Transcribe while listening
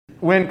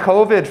When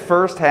COVID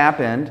first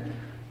happened,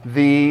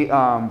 the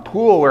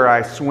pool where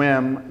I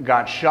swim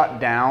got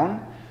shut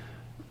down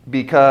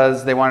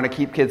because they wanted to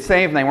keep kids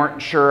safe and they weren't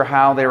sure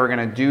how they were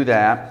going to do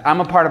that.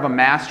 I'm a part of a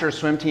master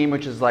swim team,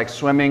 which is like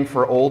swimming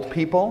for old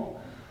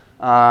people.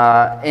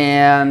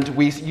 And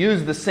we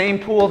use the same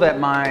pool that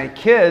my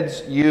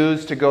kids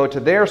use to go to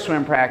their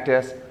swim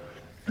practice.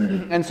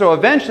 And so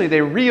eventually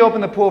they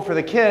reopened the pool for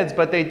the kids,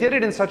 but they did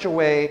it in such a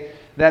way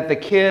that the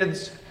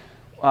kids,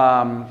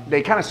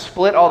 they kind of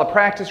split all the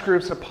practice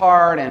groups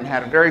apart and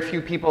had very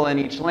few people in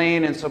each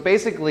lane. And so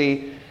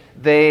basically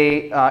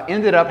they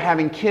ended up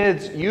having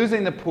kids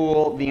using the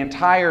pool the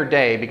entire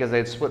day because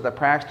they'd split the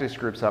practice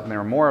groups up and there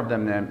were more of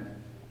them then.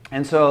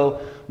 And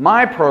so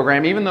my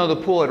program, even though the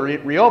pool had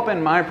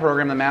reopened, my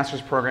program, the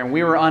master's program,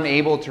 we were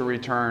unable to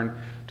return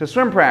to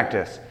swim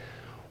practice.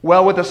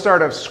 Well, with the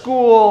start of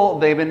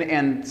school,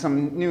 and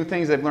some new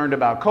things they've learned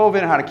about COVID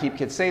and how to keep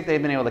kids safe,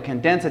 they've been able to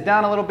condense it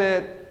down a little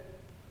bit.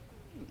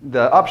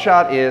 The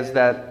upshot is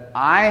that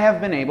I have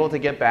been able to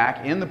get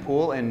back in the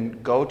pool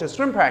and go to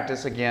swim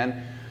practice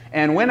again.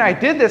 And when I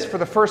did this for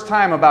the first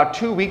time about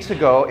 2 weeks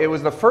ago, it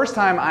was the first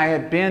time I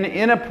had been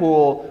in a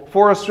pool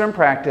for a swim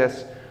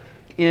practice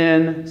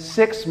in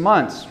 6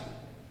 months.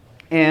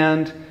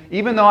 And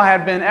even though I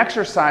had been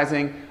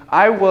exercising,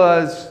 I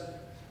was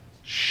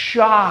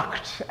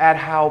shocked at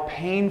how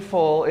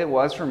painful it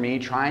was for me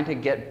trying to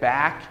get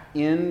back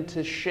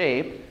into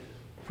shape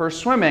for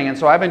swimming. And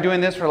so I've been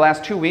doing this for the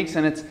last 2 weeks,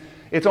 and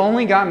it's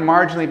only gotten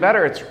marginally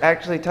better. It's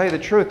actually, to tell you the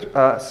truth,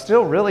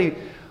 still really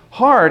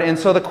hard. And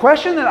so the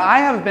question that I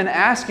have been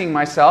asking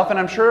myself, and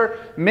I'm sure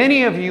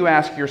many of you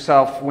ask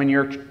yourself when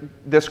you're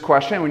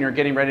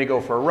getting ready to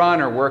go for a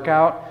run or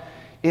workout,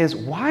 is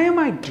why am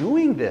I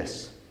doing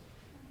this?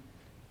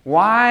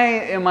 Why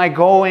am I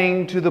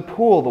going to the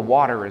pool? The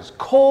water is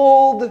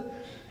cold.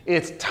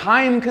 It's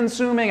time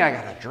consuming. I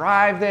got to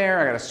drive there.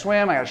 I got to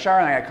swim. I got to shower.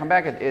 And I got to come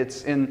back.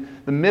 It's in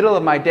the middle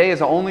of my day. Is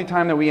the only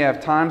time that we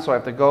have time, so I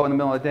have to go in the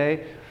middle of the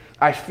day.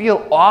 I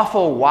feel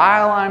awful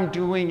while I'm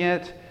doing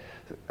it.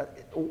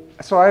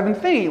 So I've been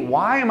thinking,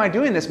 why am I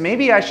doing this?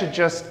 Maybe I should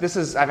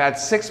I've had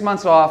 6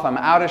 months off. I'm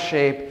out of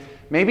shape.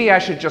 Maybe I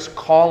should just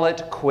call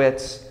it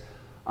quits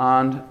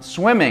on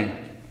swimming.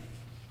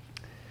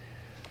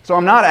 So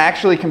I'm not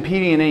actually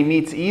competing in any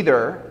meets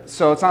either,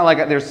 so it's not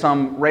like there's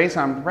some race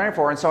I'm preparing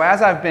for. And so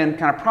as I've been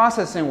kind of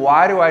processing,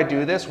 why do I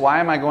do this? Why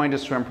am I going to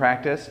swim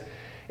practice?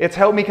 It's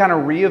helped me kind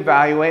of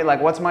reevaluate,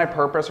 like, what's my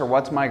purpose or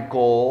what's my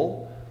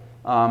goal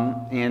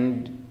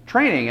in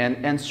training.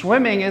 And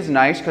swimming is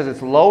nice because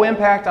it's low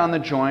impact on the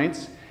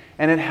joints,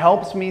 and it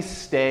helps me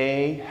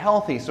stay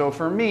healthy. So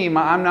for me,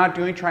 I'm not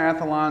doing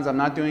triathlons, I'm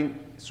not doing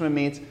swim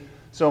meets.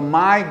 So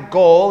my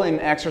goal in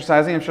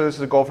exercising, I'm sure this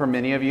is a goal for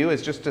many of you,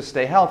 is just to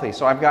stay healthy.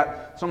 So I've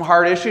got some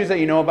heart issues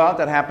that you know about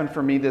that happened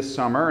for me this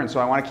summer, and so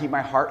I want to keep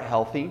my heart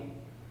healthy.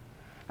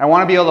 I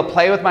want to be able to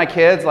play with my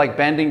kids, like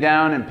bending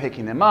down and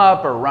picking them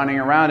up or running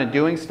around and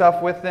doing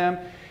stuff with them.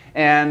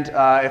 And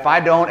if I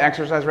don't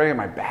exercise regularly,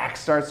 my back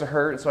starts to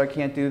hurt, so I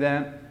can't do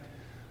that.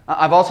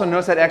 I've also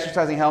noticed that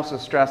exercising helps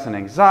with stress and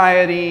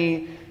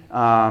anxiety.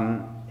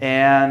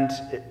 And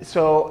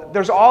so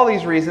there's all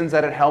these reasons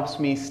that it helps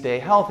me stay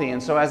healthy.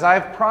 And so as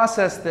I've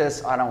processed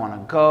this, I don't want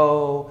to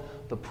go,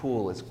 the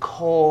pool is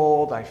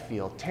cold, I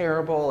feel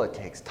terrible, it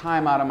takes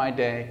time out of my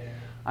day,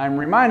 I'm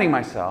reminding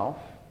myself,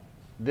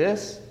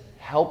 this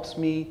helps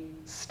me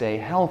stay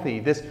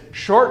healthy. This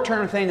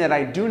short-term thing that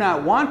I do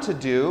not want to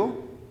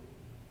do,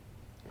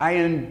 I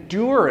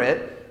endure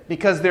it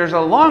because there's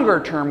a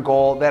longer-term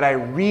goal that I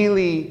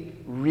really,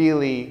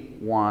 really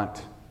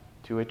want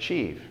to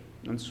achieve.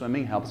 And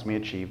swimming helps me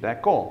achieve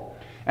that goal.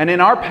 And in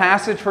our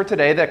passage for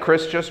today that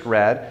Chris just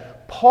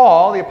read,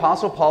 Paul, the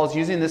Apostle Paul, is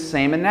using this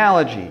same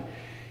analogy.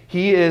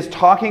 He is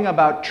talking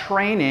about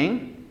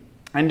training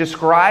and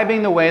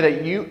describing the way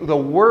that the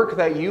work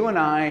that you and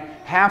I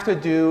have to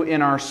do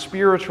in our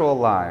spiritual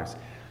lives.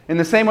 In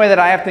the same way that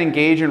I have to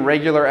engage in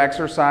regular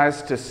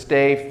exercise to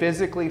stay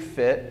physically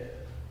fit,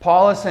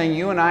 Paul is saying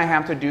you and I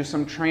have to do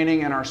some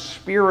training in our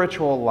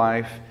spiritual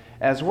life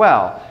as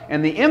well.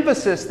 And the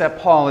emphasis that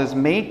Paul is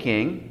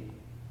making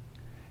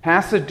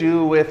has to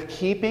do with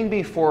keeping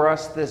before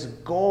us this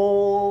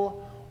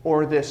goal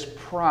or this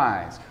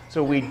prize.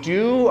 So we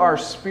do our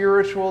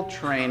spiritual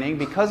training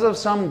because of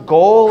some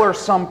goal or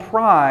some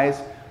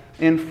prize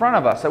in front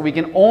of us that we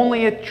can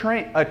only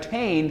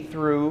attain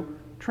through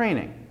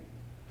training.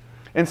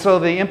 And so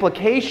the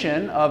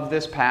implication of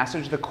this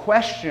passage, the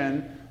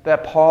question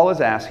that Paul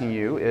is asking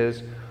you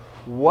is,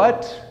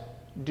 what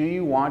do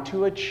you want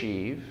to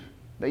achieve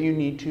that you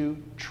need to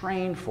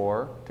train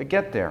for to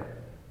get there?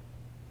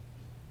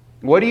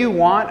 What do you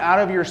want out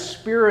of your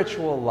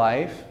spiritual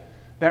life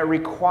that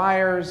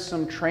requires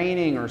some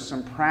training or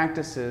some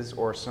practices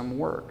or some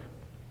work?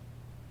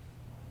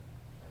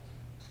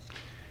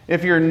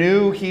 If you're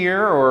new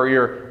here or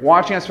you're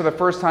watching us for the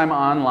first time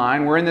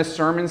online, we're in this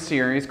sermon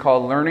series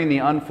called Learning the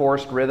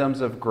Unforced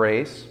Rhythms of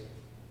Grace.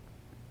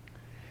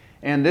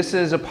 And this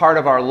is a part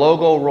of our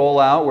logo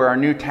rollout where our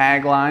new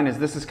tagline is,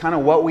 this is kind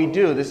of what we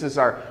do. This is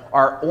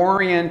our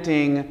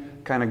orienting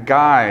kind of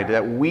guide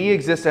that we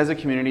exist as a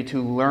community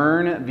to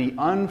learn the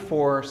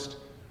unforced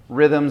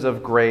rhythms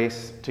of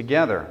grace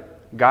together.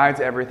 Guides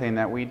everything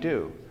that we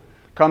do.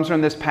 Comes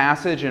from this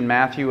passage in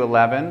Matthew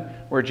 11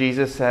 where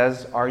Jesus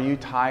says, "Are you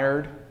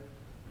tired,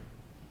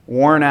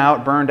 worn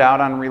out, burned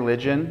out on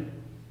religion?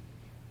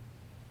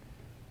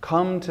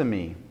 Come to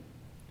me.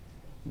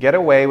 Get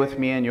away with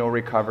me and you'll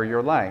recover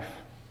your life.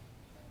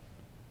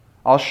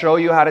 I'll show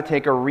you how to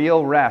take a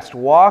real rest.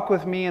 Walk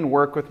with me and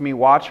work with me.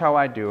 Watch how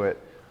I do it.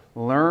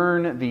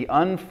 Learn the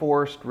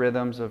unforced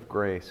rhythms of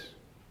grace.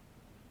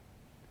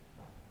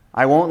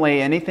 I won't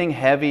lay anything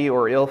heavy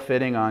or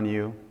ill-fitting on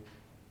you.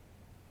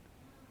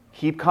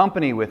 Keep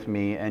company with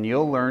me and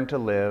you'll learn to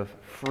live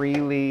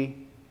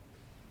freely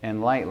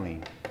and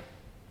lightly."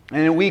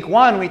 And in week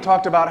 1, we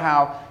talked about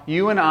how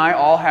you and I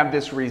all have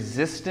this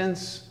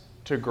resistance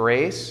to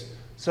grace.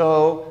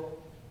 So,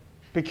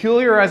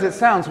 peculiar as it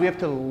sounds, we have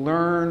to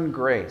learn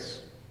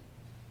grace.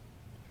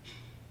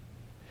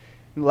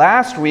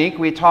 Last week,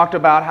 we talked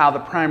about how the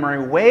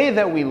primary way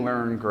that we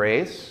learn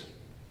grace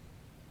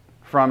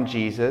from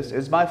Jesus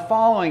is by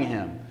following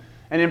him.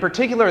 And in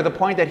particular, the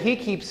point that he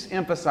keeps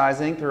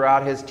emphasizing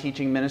throughout his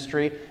teaching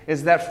ministry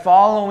is that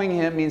following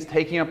him means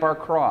taking up our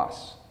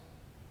cross.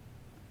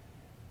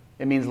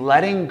 It means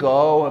letting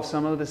go of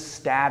some of the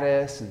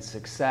status and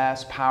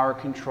success, power,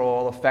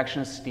 control,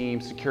 affection,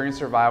 esteem, security, and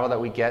survival that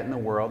we get in the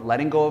world.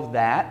 Letting go of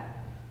that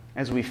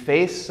as we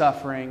face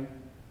suffering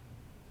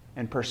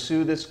and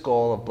pursue this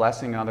goal of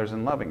blessing others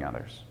and loving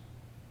others.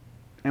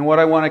 And what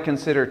I want to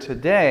consider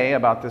today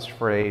about this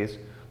phrase,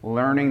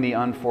 learning the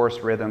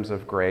unforced rhythms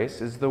of grace,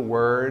 is the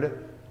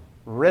word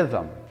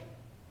rhythm.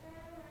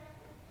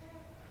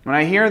 When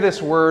I hear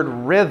this word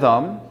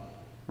rhythm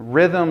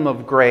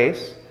of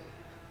grace,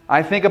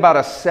 I think about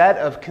a set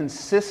of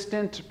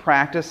consistent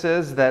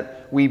practices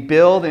that we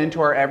build into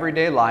our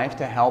everyday life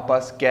to help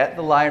us get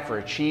the life or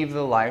achieve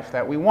the life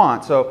that we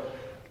want. So,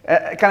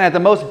 kind of at the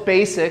most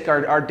basic,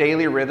 our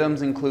daily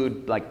rhythms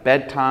include like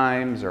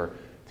bedtimes or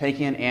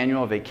taking an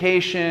annual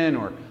vacation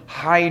or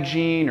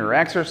hygiene or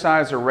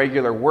exercise or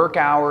regular work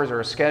hours or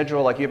a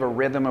schedule. Like you have a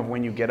rhythm of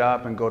when you get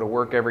up and go to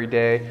work every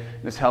day.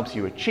 This helps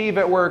you achieve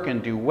at work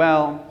and do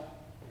well.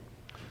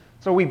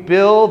 So we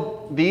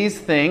build these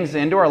things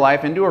into our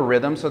life, into a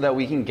rhythm, so that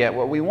we can get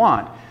what we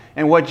want.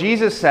 And what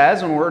Jesus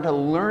says when we're to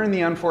learn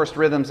the unforced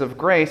rhythms of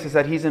grace is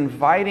that he's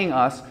inviting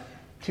us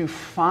to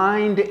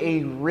find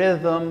a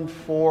rhythm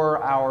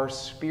for our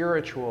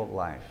spiritual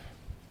life.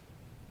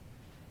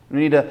 We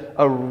need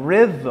a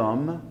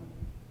rhythm,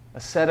 a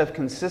set of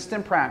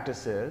consistent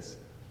practices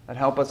that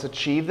help us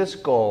achieve this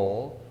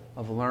goal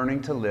of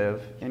learning to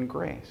live in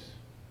grace.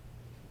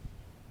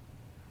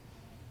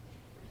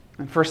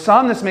 And for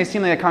some, this may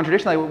seem like a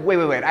contradiction. Like,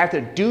 wait, I have to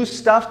do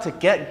stuff to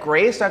get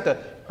grace? I have to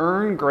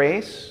earn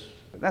grace?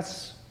 But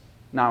that's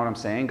not what I'm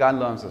saying. God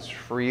loves us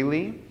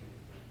freely.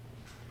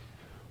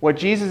 What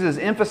Jesus is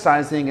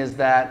emphasizing is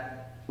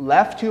that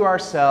left to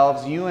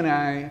ourselves, you and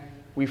I,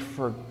 we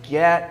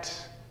forget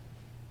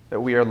that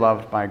we are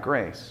loved by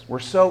grace. We're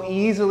so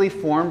easily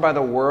formed by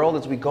the world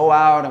as we go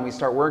out and we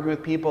start working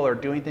with people or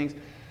doing things.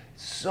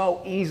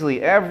 So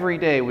easily, every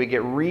day, we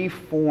get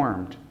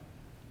reformed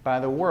by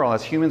the world.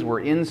 As humans, we're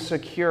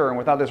insecure, and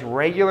without this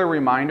regular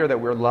reminder that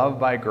we're loved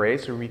by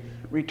grace, we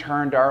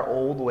return to our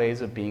old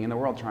ways of being in the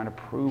world, trying to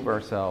prove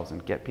ourselves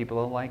and get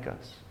people to like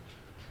us.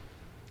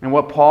 And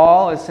what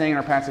Paul is saying in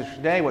our passage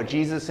today, what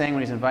Jesus is saying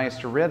when he's inviting us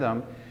to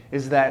rhythm,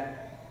 is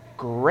that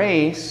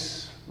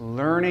grace,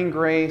 learning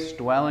grace,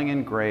 dwelling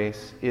in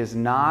grace, is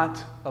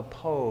not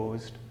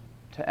opposed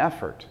to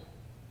effort.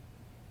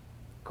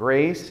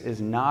 Grace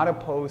is not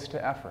opposed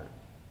to effort.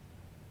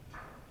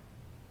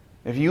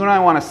 If you and I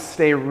want to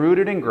stay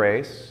rooted in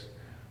grace,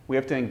 we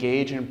have to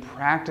engage in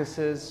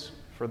practices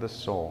for the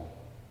soul.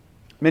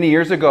 Many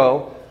years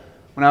ago,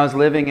 when I was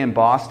living in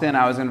Boston,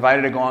 I was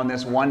invited to go on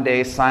this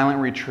one-day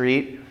silent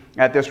retreat.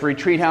 At this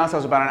retreat house, I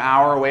was about an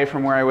hour away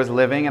from where I was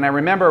living. And I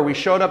remember we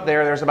showed up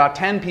there. There's about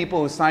 10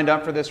 people who signed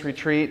up for this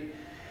retreat.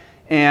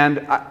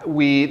 And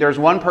there's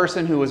one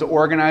person who was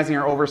organizing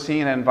or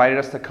overseeing and invited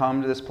us to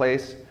come to this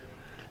place.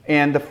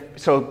 And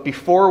so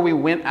before we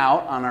went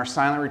out on our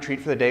silent retreat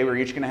for the day, we were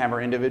each going to have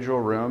our individual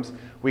rooms.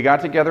 We got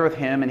together with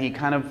him, and he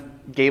kind of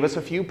gave us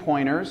a few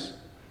pointers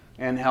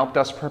and helped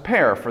us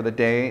prepare for the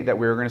day that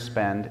we were going to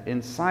spend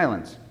in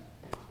silence.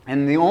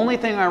 And the only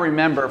thing I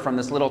remember from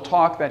this little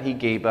talk that he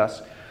gave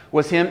us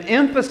was him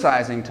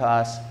emphasizing to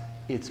us,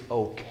 it's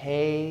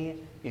okay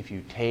if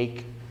you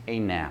take a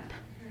nap.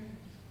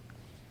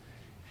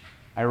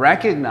 I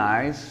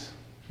recognize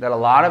that a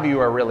lot of you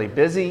are really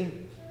busy.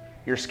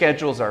 Your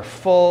schedules are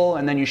full,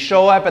 and then you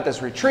show up at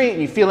this retreat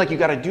and you feel like you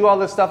got to do all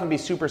this stuff and be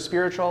super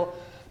spiritual.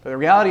 But the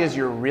reality is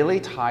you're really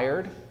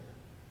tired,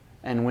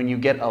 and when you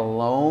get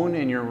alone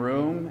in your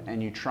room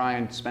and you try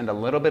and spend a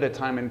little bit of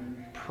time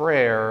in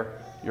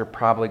prayer, you're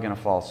probably going to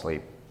fall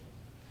asleep.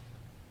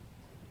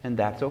 And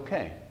that's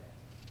okay.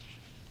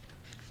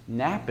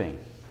 Napping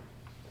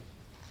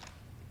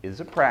is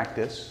a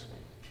practice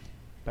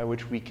by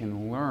which we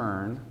can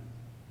learn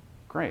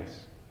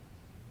grace.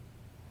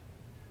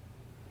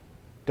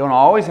 don't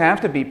always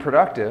have to be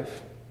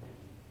productive.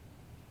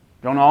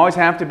 Don't always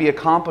have to be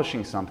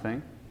accomplishing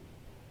something.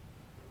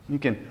 You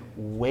can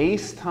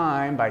waste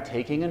time by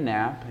taking a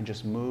nap and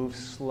just move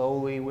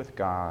slowly with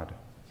God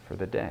for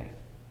the day.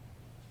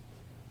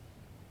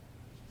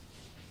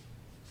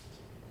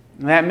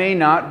 That may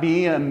not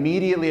be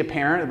immediately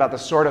apparent about the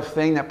sort of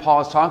thing that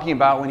Paul is talking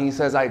about when he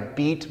says, I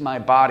beat my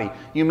body.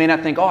 You may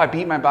not think, oh, I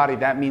beat my body,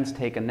 that means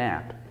take a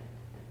nap.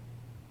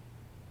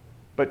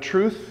 But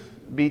truth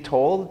be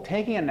told,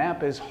 taking a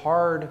nap is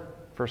hard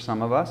for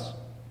some of us.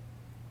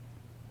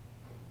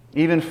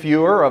 Even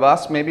fewer of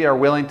us maybe are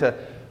willing to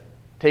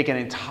take an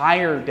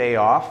entire day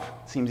off.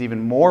 It seems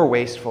even more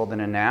wasteful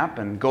than a nap,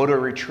 and go to a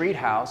retreat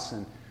house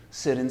and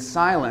sit in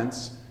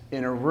silence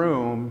in a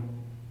room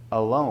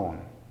alone.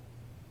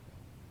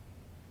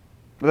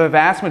 The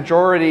vast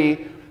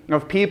majority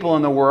of people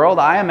in the world,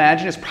 I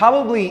imagine, it's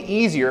probably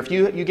easier if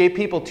you gave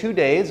people 2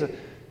 days.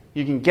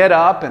 You can get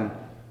up and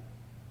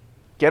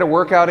get a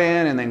workout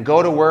in and then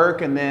go to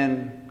work and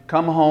then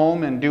come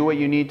home and do what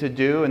you need to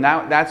do. And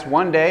that's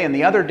one day. And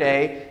the other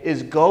day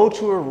is go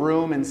to a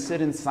room and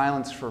sit in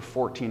silence for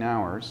 14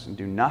 hours and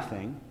do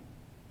nothing.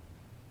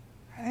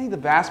 I think the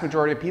vast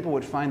majority of people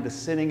would find the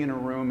sitting in a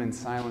room in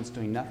silence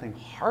doing nothing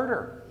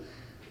harder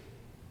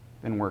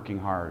than working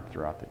hard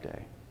throughout the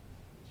day.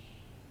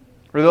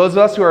 For those of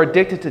us who are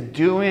addicted to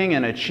doing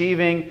and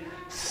achieving,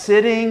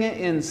 sitting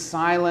in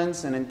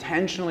silence and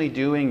intentionally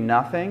doing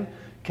nothing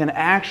can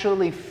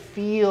actually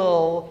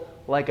feel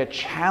like a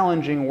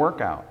challenging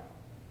workout.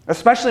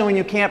 Especially when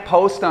you can't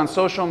post on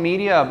social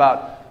media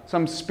about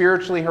some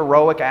spiritually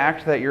heroic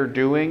act that you're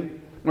doing,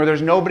 or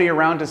there's nobody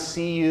around to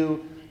see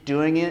you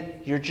doing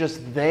it. You're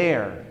just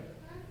there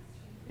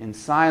in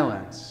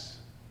silence,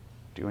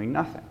 doing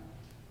nothing.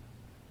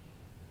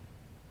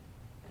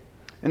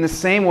 In the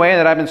same way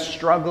that I've been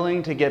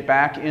struggling to get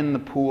back in the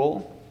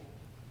pool,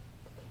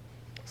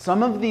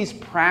 some of these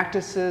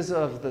practices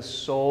of the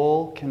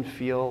soul can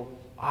feel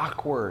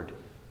awkward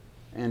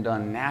and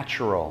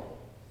unnatural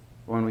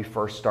when we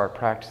first start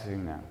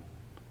practicing them.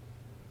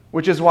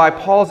 Which is why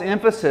Paul's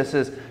emphasis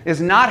is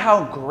not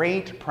how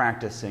great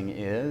practicing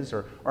is,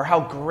 or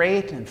how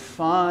great and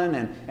fun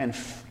and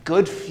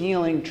good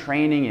feeling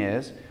training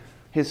is.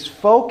 His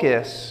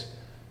focus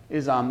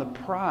is on the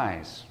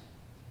prize.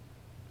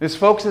 His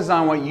focus is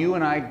on what you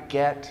and I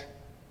get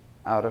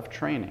out of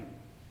training.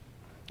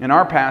 In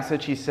our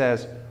passage, he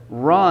says,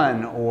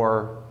 run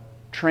or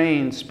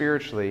train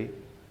spiritually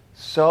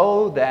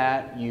so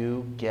that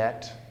you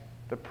get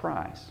the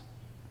prize.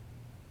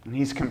 And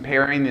he's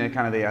comparing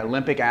the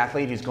Olympic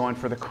athlete who's going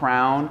for the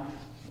crown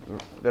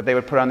that they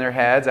would put on their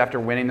heads after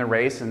winning the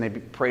race, and they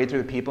parade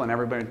through the people and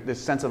everybody, this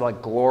sense of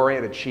like glory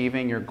at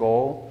achieving your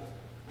goal.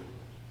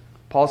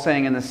 Paul's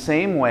saying in the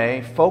same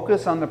way,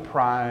 focus on the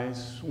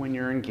prize when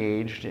you're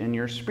engaged in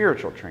your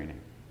spiritual training.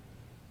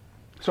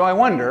 So I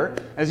wonder,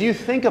 as you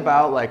think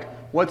about like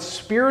what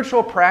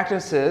spiritual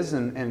practices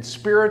and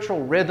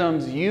spiritual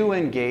rhythms you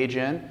engage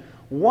in,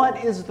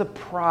 what is the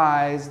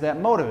prize that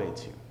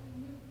motivates you?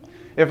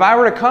 If I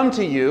were to come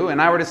to you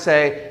and I were to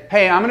say,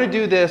 hey, I'm going to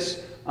do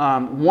this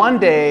one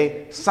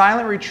day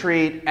silent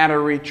retreat at a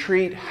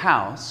retreat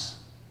house,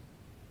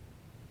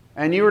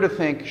 and you were to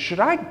think,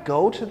 should I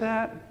go to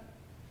that?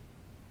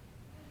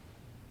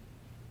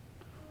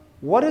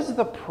 What is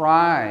the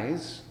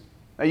prize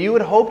that you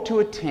would hope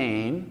to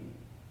attain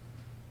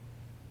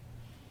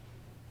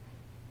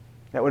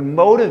that would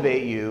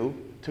motivate you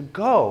to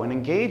go and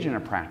engage in a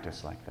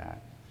practice like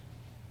that?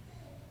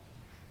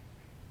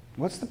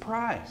 What's the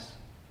prize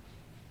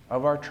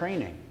of our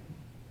training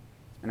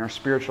and our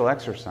spiritual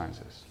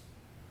exercises?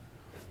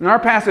 In our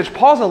passage,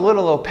 Paul's a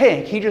little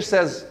opaque. He just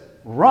says,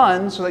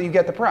 run so that you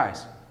get the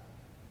prize.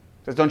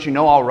 He says, don't you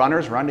know all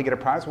runners run to get a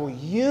prize? Well,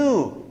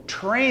 you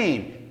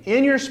train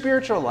in your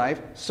spiritual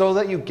life so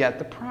that you get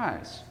the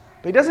prize.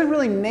 But he doesn't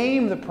really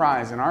name the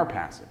prize in our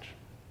passage.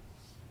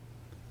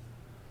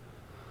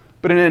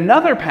 But in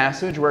another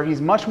passage where he's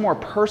much more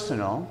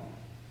personal,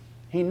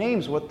 he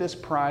names what this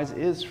prize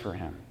is for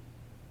him.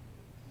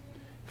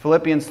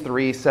 Philippians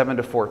 3,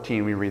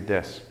 7-14, we read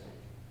this.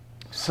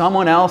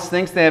 Someone else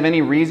thinks they have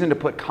any reason to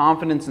put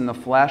confidence in the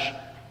flesh.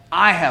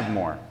 I have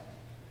more.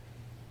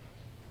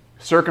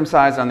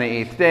 Circumcised on the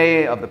 8th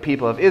day, of the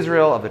people of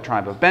Israel, of the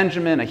tribe of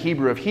Benjamin, a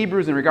Hebrew of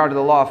Hebrews, in regard to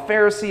the law of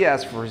Pharisee,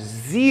 as for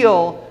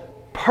zeal,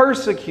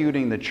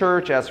 persecuting the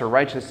church, as for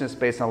righteousness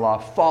based on the law,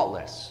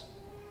 faultless.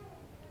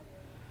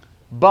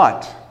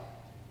 But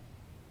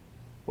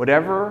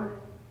whatever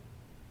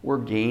were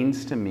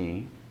gains to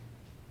me,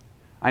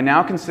 I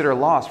now consider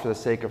loss for the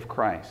sake of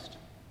Christ.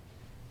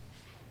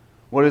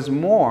 What is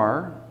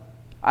more,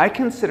 I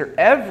consider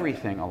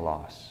everything a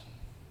loss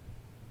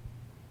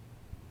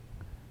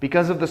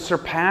because of the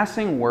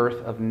surpassing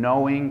worth of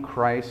knowing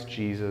Christ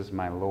Jesus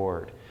my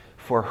Lord,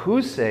 for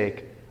whose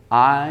sake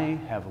I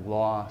have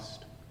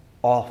lost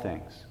all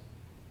things.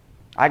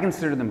 I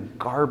consider them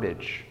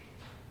garbage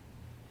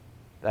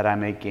that I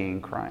may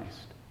gain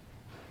Christ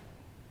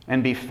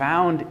and be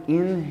found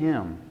in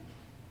him,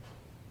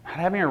 not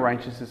having a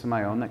righteousness of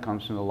my own that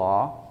comes from the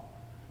law,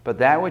 but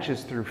that which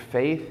is through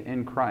faith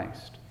in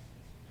Christ,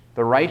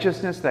 the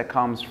righteousness that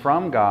comes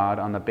from God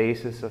on the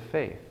basis of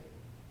faith.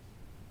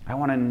 I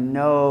want to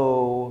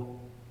know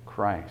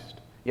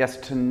Christ. Yes,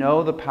 to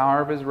know the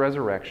power of his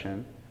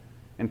resurrection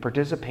and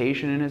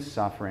participation in his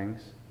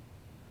sufferings,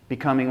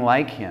 becoming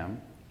like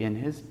him in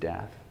his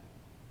death,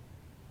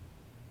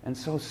 and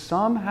so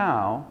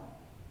somehow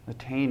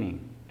attaining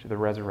to the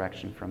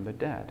resurrection from the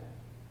dead.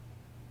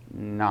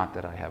 Not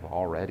that I have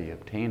already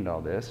obtained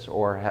all this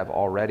or have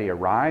already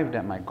arrived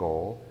at my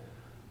goal,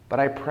 but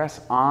I press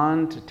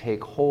on to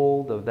take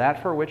hold of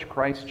that for which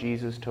Christ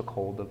Jesus took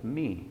hold of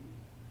me.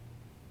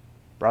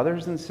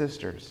 Brothers and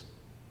sisters,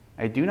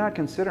 I do not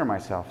consider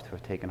myself to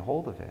have taken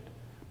hold of it,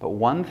 but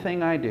one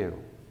thing I do,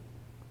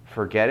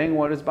 forgetting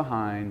what is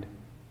behind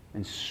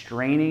and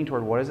straining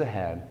toward what is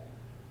ahead,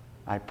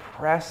 I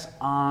press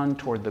on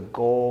toward the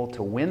goal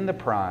to win the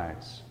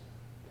prize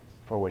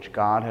for which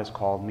God has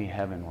called me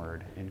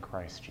heavenward in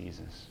Christ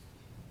Jesus.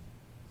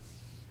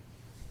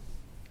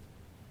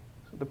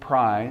 So the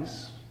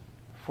prize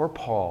for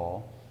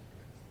Paul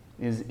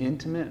is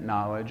intimate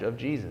knowledge of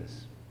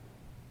Jesus.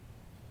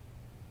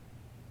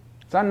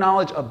 It's not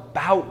knowledge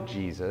about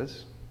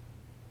Jesus.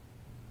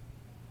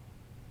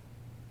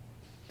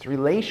 It's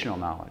relational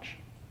knowledge.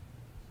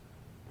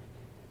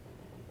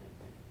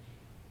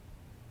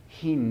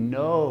 He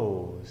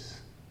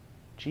knows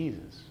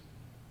Jesus,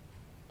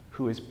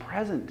 who is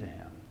present to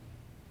him.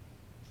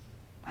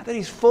 Not that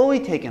he's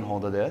fully taken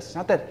hold of this,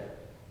 not that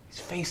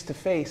he's face to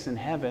face in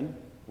heaven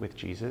with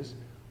Jesus,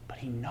 but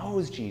he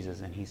knows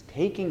Jesus and he's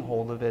taking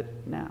hold of it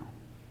now.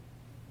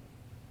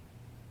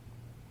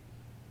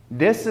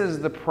 This is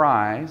the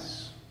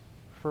prize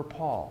for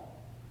Paul.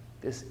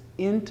 This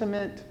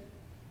intimate,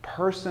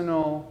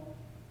 personal,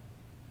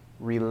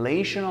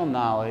 relational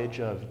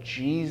knowledge of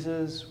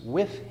Jesus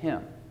with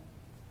him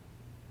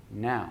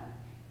now.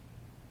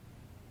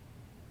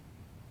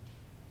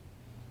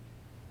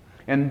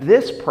 And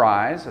this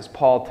prize, as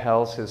Paul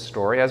tells his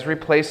story, has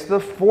replaced the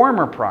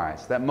former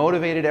prize that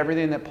motivated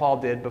everything that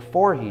Paul did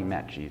before he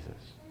met Jesus.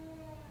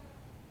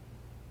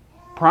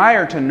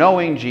 Prior to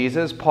knowing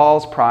Jesus,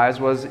 Paul's prize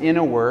was, in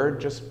a word,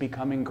 just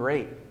becoming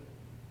great.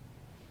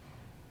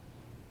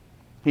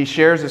 He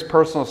shares his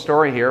personal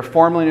story here.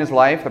 Formerly in his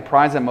life, the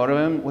prize that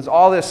motivated him was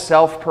all this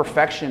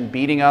self-perfection,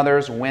 beating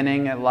others,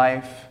 winning at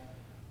life,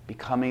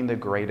 becoming the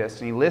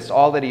greatest. And he lists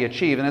all that he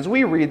achieved. And as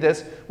we read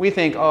this, we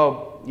think,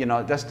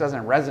 this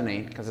doesn't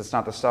resonate because it's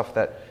not the stuff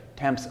that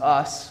tempts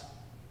us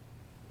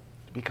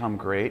to become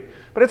great.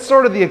 But it's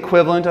sort of the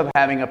equivalent of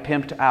having a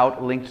pimped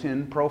out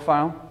LinkedIn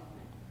profile.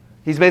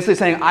 He's basically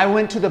saying, I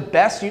went to the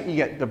best, you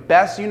get the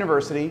best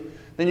university,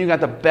 then you got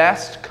the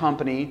best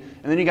company,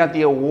 and then you got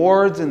the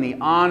awards and the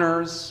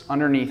honors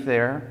underneath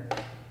there.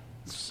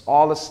 It's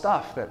all the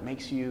stuff that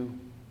makes you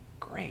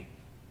great.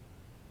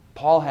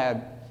 Paul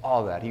had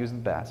all that. He was the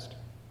best.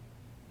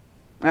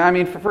 I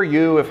mean, for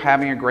you, if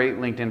having a great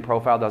LinkedIn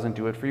profile doesn't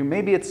do it for you,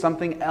 maybe it's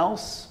something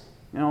else.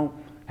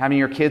 Having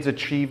your kids'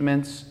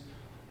 achievements,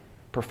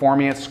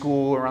 performing at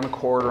school or on the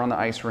court or on the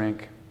ice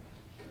rink.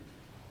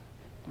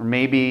 Or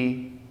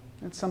maybe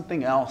it's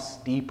something else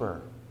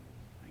deeper,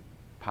 like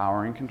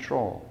power and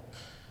control,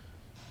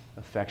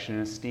 affection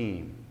and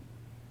esteem,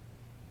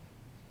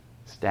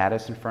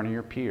 status in front of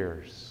your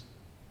peers,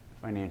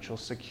 financial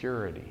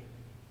security.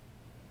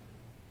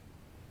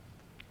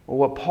 Well,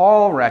 what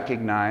Paul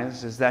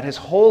recognized is that his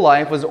whole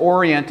life was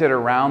oriented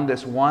around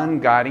this one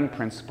guiding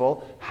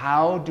principle: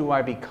 how do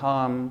I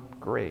become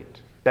great,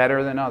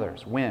 better than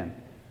others, win?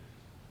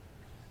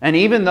 And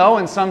even though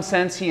in some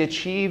sense he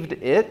achieved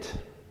it,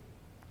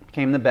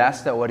 became the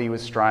best at what he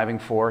was striving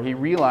for, he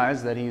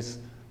realized that he's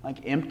like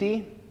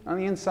empty on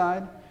the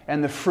inside,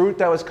 and the fruit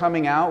that was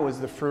coming out was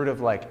the fruit of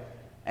like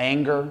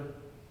anger,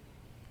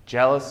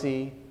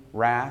 jealousy,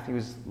 wrath. He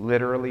was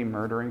literally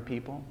murdering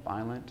people,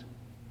 violent.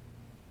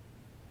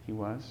 He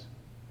was.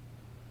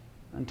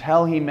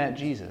 Until he met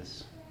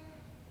Jesus.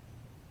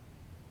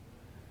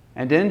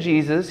 And in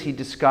Jesus, he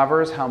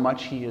discovers how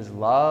much he is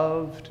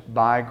loved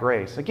by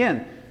grace.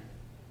 Again,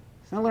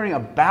 he's not learning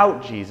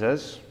about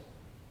Jesus.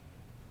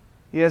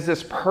 He has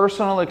this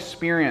personal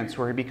experience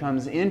where he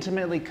becomes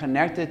intimately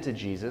connected to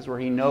Jesus, where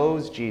he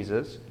knows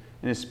Jesus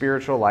in his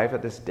spiritual life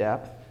at this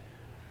depth.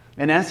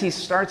 And as he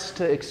starts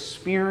to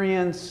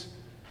experience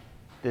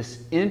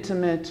this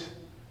intimate,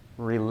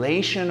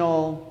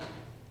 relational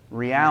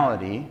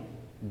reality,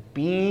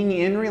 being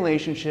in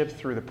relationship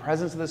through the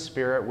presence of the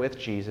Spirit with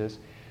Jesus,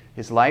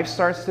 his life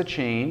starts to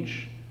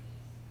change.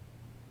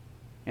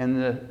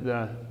 And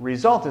the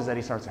result is that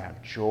he starts to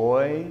have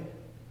joy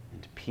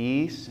and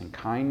peace and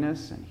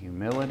kindness and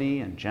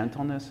humility and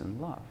gentleness and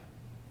love.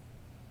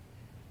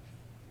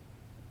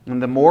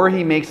 And the more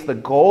he makes the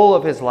goal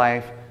of his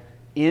life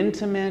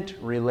intimate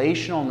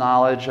relational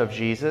knowledge of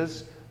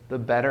Jesus, the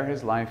better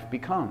his life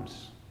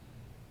becomes.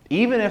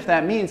 Even if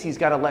that means he's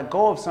got to let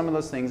go of some of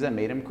those things that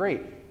made him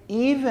great.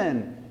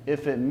 Even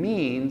if it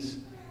means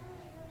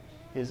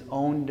his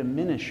own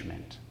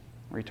diminishment,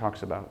 where he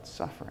talks about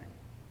suffering.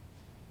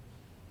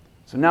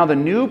 So now the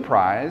new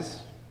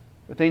prize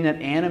the thing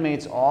that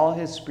animates all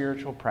his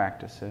spiritual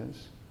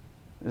practices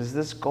is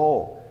this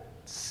goal,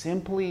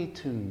 simply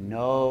to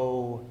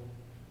know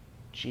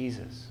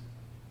Jesus.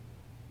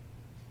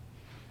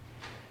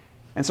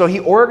 And so he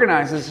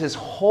organizes his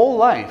whole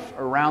life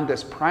around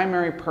this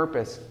primary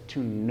purpose, to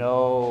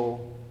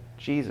know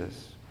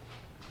Jesus.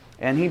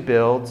 And he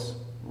builds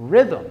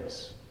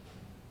rhythms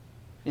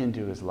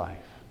into his life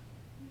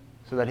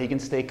so that he can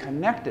stay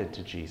connected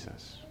to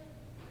Jesus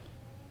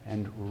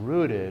and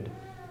rooted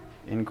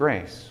in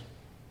grace.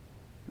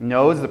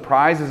 Knows the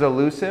prize is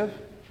elusive.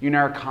 You and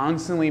I are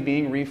constantly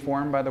being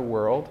reformed by the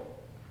world.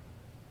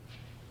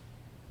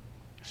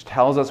 Which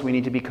tells us we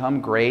need to become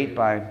great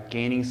by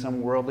gaining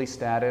some worldly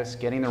status,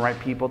 getting the right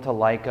people to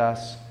like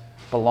us,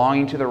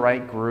 belonging to the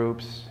right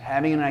groups,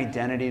 having an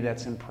identity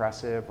that's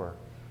impressive or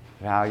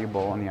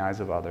valuable in the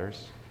eyes of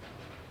others.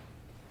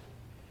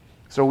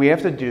 So we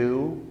have to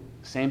do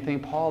the same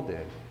thing Paul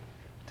did,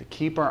 to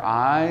keep our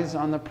eyes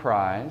on the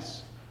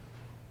prize,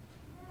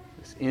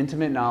 this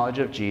intimate knowledge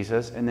of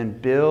Jesus, and then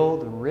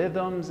build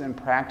rhythms and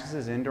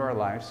practices into our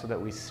lives so that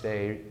we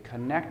stay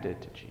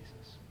connected to Jesus.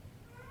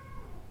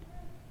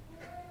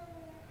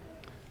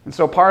 And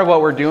so part of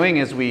what we're doing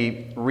as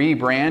we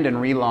rebrand and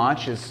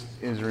relaunch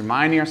is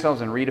reminding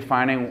ourselves and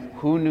redefining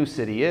who New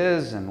City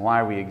is and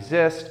why we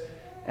exist.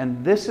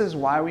 And this is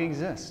why we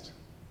exist.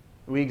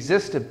 We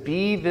exist to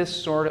be this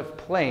sort of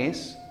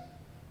place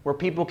where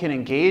people can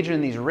engage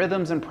in these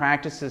rhythms and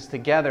practices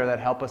together that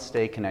help us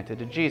stay connected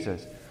to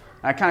Jesus.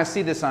 I kind of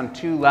see this on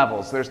two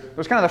levels. There's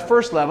kind of the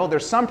first level.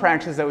 There's some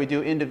practices that we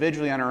do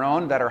individually on our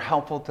own that are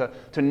helpful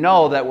to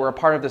know that we're a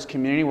part of this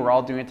community. We're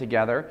all doing it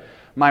together.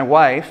 My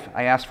wife,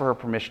 I asked for her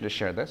permission to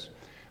share this.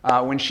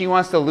 When she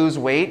wants to lose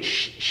weight,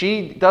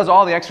 she does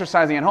all the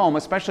exercising at home,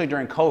 especially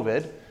during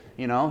COVID,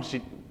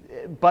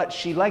 but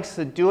she likes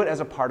to do it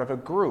as a part of a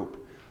group.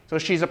 So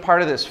she's a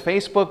part of this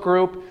Facebook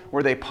group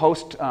where they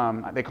post,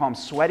 they call them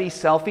sweaty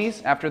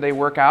selfies after they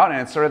work out, and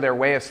it's sort of their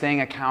way of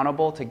staying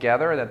accountable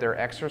together, that they're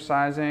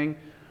exercising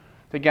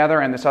together.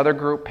 And this other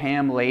group,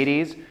 Pam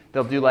Ladies,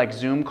 they'll do like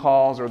Zoom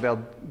calls, or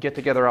they'll get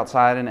together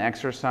outside and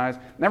exercise.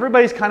 And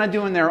everybody's kind of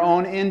doing their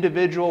own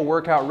individual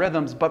workout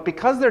rhythms, but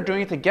because they're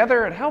doing it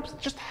together, it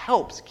just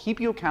helps keep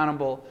you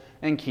accountable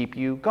and keep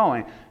you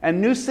going. And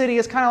New City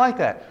is kind of like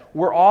that.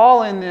 We're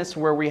all in this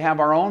where we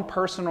have our own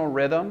personal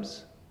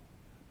rhythms,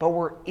 but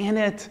we're in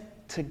it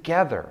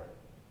together.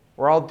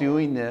 We're all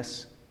doing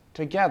this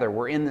together.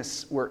 We're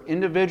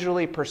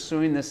individually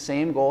pursuing the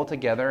same goal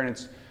together,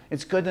 and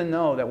it's good to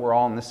know that we're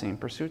all in the same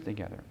pursuit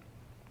together.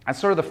 That's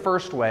sort of the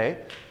first way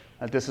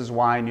that this is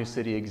why New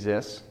City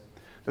exists.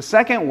 The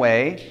second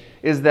way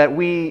is that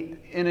we,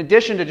 in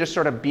addition to just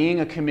sort of being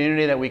a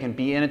community that we can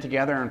be in it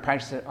together and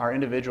practice our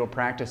individual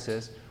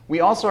practices, we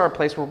also are a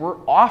place where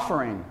we're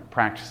offering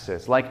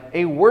practices. Like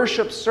a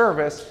worship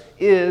service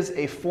is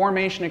a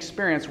formation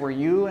experience where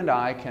you and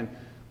I can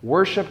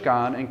worship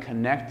God and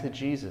connect to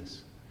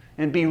Jesus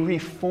and be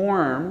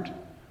reformed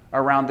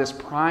around this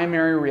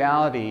primary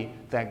reality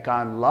that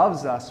God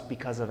loves us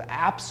because of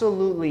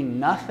absolutely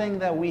nothing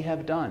that we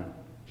have done.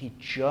 He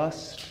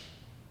just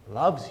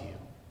loves you.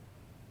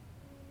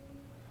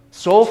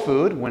 Soul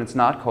Food, when it's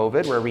not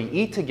COVID, where we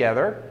eat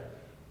together,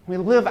 we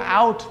live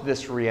out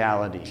this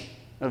reality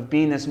of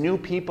being this new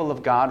people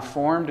of God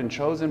formed and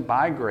chosen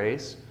by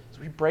grace as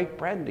we break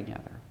bread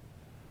together.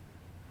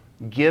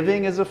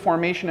 Giving is a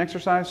formation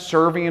exercise.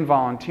 Serving and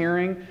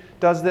volunteering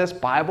does this.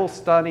 Bible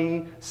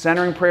study,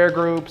 centering prayer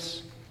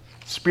groups,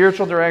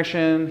 spiritual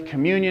direction,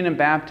 communion and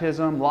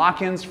baptism,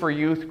 lock-ins for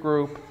youth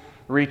group,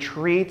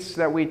 retreats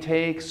that we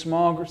take,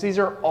 small groups. These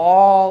are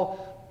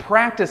all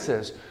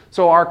practices.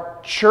 So our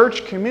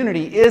church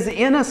community is,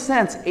 in a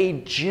sense,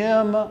 a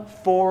gym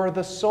for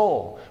the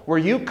soul, where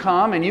you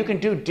come and you can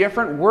do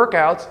different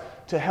workouts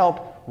to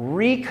help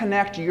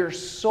reconnect your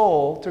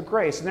soul to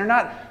grace. And they're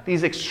not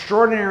these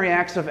extraordinary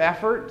acts of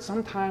effort.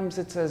 Sometimes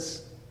it's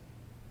as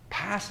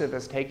passive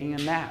as taking a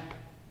nap.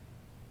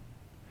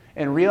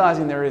 And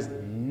realizing there is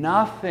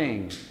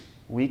nothing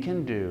we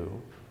can do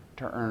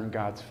to earn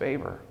God's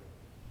favor.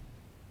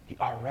 He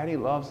already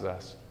loves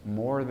us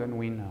more than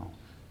we know.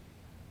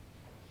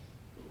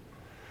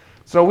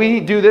 So we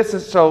do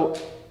this. So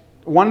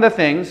one of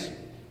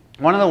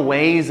the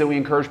ways that we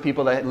encourage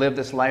people to live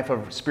this life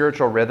of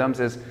spiritual rhythms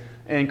is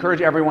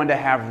encourage everyone to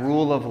have a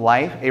rule of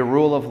life.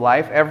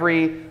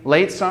 Every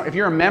late summer, if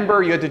you're a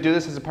member, you have to do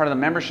this as a part of the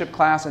membership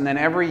class, and then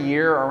every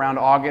year around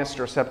August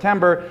or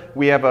September,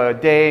 we have a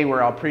day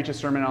where I'll preach a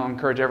sermon. I'll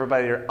encourage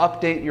everybody to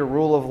update your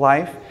rule of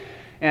life.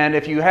 And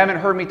if you haven't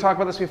heard me talk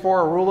about this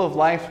before, a rule of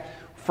life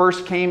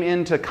first came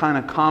into kind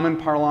of common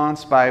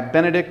parlance by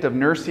Benedict of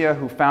Nursia,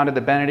 who founded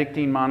the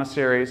Benedictine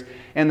monasteries.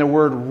 And the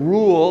word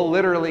rule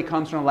literally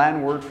comes from a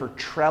Latin word for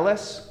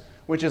trellis,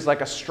 which is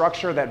like a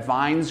structure that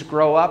vines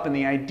grow up. And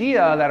the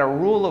idea that a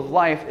rule of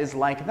life is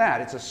like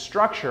that. It's a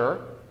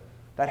structure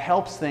that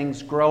helps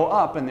things grow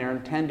up in their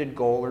intended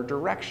goal or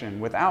direction,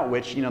 without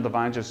which, the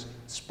vines just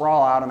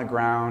sprawl out on the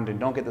ground and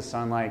don't get the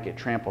sunlight, get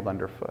trampled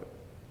underfoot.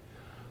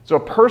 So a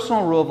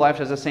personal rule of life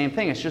does the same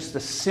thing. It's just a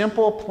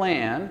simple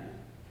plan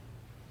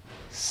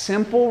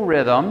simple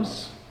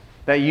rhythms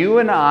that you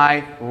and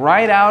I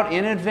write out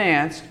in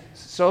advance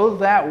so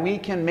that we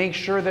can make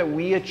sure that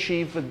we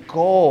achieve the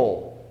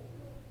goal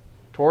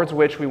towards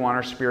which we want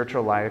our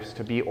spiritual lives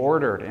to be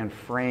ordered and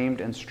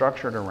framed and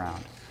structured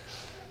around.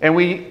 And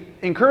we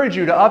encourage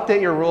you to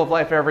update your rule of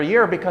life every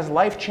year because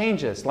life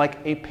changes, like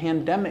a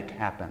pandemic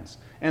happens.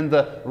 And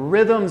the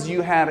rhythms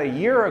you had a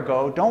year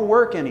ago don't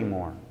work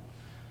anymore.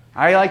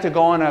 I like to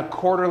go on a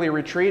quarterly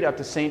retreat up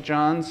to St.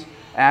 John's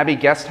Abbey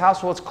Guest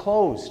House. Well, it's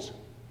closed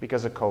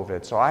because of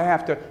COVID. So I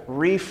have to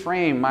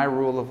reframe my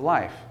rule of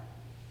life.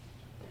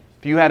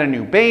 If you had a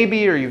new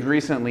baby, or you've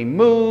recently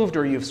moved,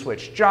 or you've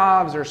switched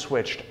jobs or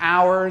switched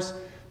hours,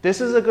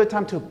 this is a good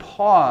time to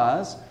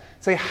pause.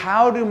 Say,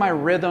 how do my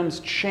rhythms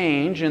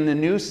change in the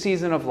new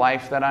season of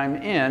life that I'm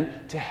in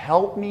to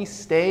help me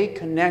stay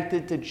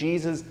connected to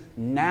Jesus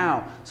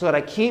now so that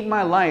I keep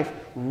my life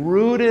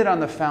rooted on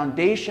the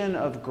foundation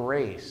of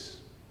grace?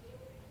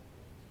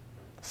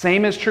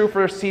 Same is true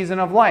for a season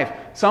of life.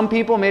 Some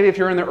people, maybe if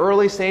you're in the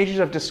early stages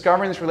of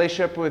discovering this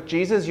relationship with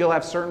Jesus, you'll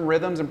have certain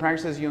rhythms and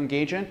practices you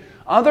engage in.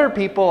 Other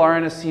people are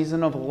in a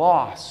season of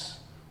loss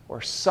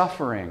or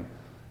suffering,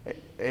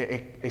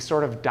 a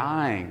sort of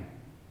dying.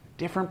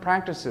 Different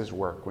practices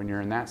work when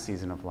you're in that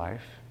season of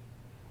life.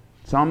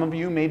 Some of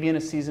you may be in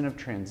a season of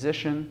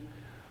transition.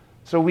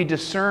 So we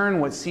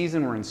discern what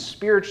season we're in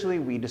spiritually.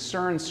 We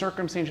discern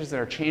circumstances that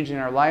are changing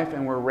our life,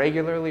 and we're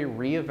regularly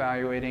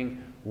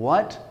reevaluating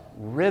what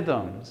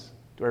rhythms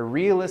do I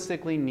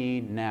realistically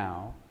need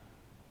now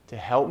to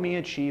help me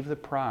achieve the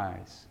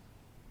prize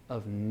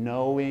of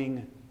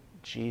knowing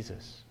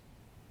Jesus.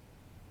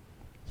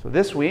 So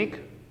this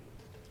week,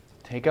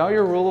 take out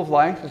your rule of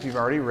life if you've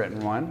already written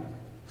one,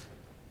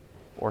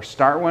 or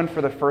start one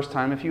for the first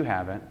time if you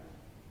haven't,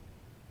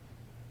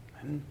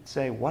 and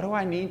say, what do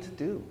I need to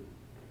do?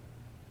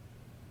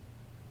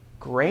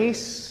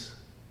 Grace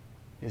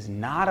is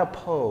not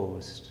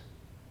opposed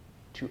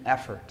to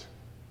effort.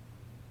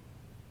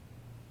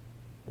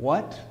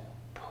 What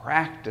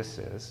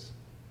practices,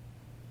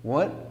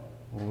 what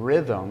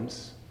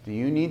rhythms do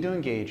you need to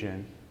engage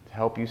in to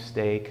help you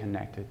stay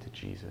connected to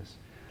Jesus?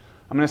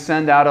 I'm going to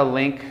send out a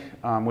link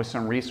with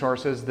some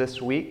resources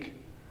this week.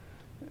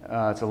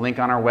 It's a link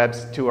on our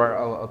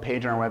a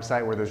page on our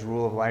website where there's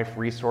Rule of Life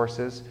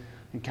resources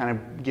and kind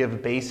of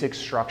give basic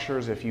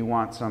structures if you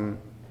want some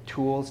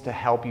tools to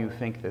help you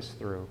think this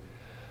through.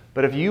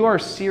 But if you are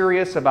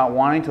serious about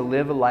wanting to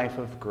live a life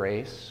of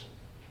grace,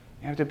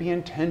 you have to be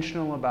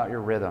intentional about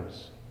your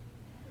rhythms.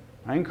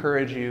 I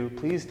encourage you,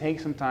 please take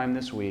some time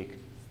this week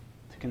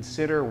to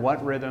consider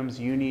what rhythms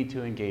you need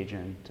to engage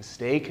in to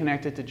stay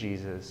connected to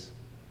Jesus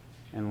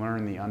and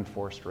learn the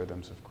unforced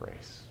rhythms of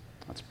grace.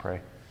 Let's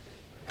pray.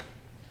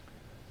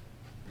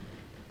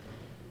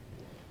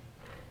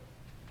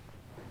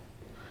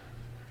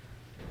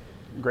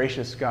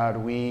 Gracious God,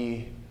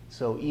 we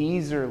so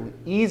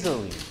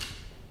easily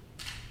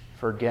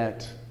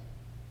forget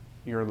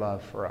your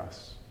love for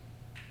us.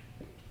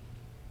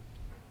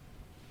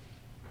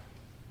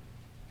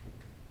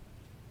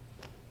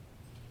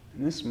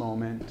 In this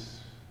moment,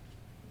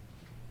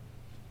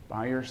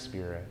 by your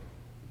Spirit,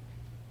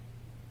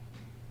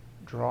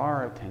 draw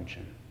our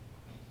attention.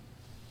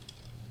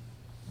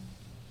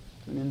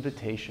 It's an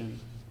invitation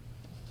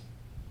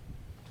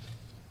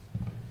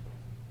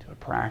to a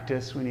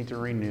practice we need to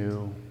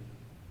renew,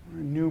 or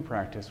a new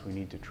practice we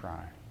need to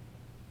try.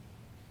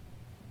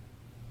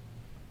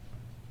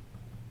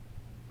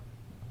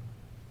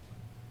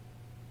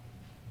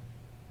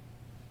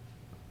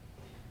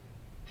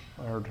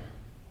 Lord,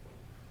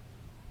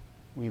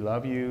 we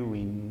love you.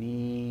 We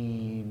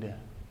need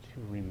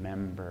to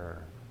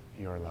remember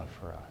your love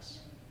for us.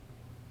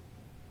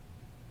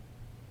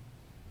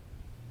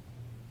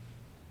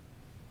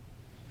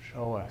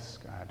 Show us,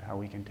 God, how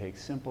we can take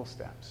simple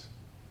steps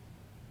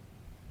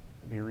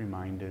to be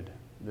reminded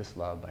of this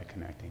love by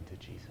connecting to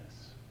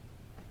Jesus.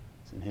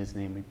 It's in his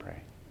name we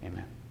pray.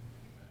 Amen.